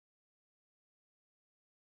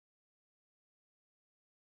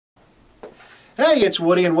Hey, it's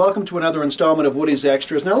Woody, and welcome to another installment of Woody's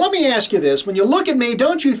Extras. Now, let me ask you this. When you look at me,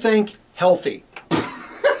 don't you think healthy?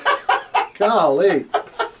 Golly.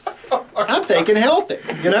 I'm thinking healthy,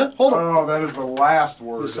 you know? Hold on. Oh, that is the last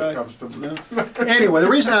word that comes to me. Anyway, the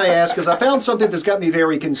reason I ask is I found something that's got me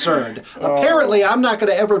very concerned. Apparently, I'm not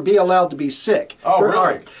going to ever be allowed to be sick. Oh,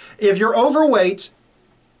 really? If you're overweight,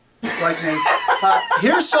 like me,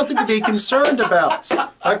 here's something to be concerned about.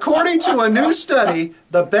 According to a new study,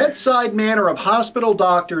 the bedside manner of hospital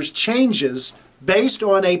doctors changes based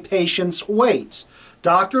on a patient's weight.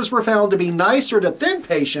 Doctors were found to be nicer to thin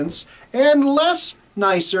patients and less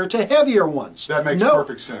nicer to heavier ones. That makes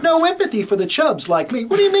perfect sense. No empathy for the chubs like me.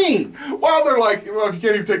 What do you mean? Well, they're like, well, if you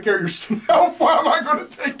can't even take care of yourself, why am I going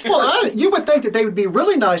to take care of you? You would think that they would be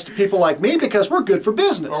really nice to people like me because we're good for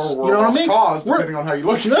business. Or you know what I mean? Cause, depending on how you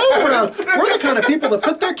look at it. We're the kind of people that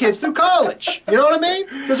put their kids through college. You know what I mean?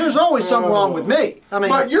 Because there's always something wrong with me. I mean,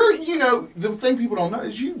 but the thing people don't know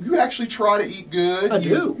is you actually try to eat good. I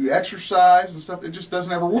do. You exercise and stuff. It just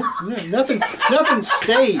doesn't ever work. Yeah, nothing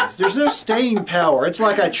stays. There's no staying power. It's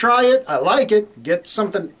like I try it, I like it, get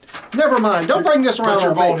something. Never mind. Don't bring this around. But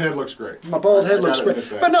your bald head looks great. My bald head looks great.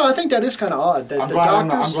 But no, I think that is kind of odd. That I'm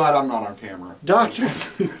glad I'm not on camera.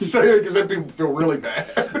 Say it because then people feel really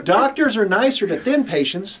bad. Doctors are nicer to thin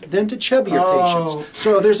patients than to chubbier patients.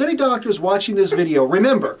 So if there's any doctors watching this video,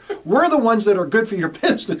 remember, we're the ones that are good for your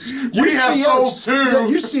business. We have souls too. Yeah,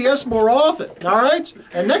 you see us more often, all right?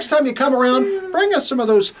 And next time you come around, bring us some of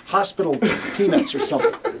those hospital peanuts or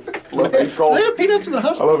something. They have peanuts in the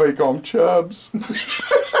hospital. I love how you call them chubs.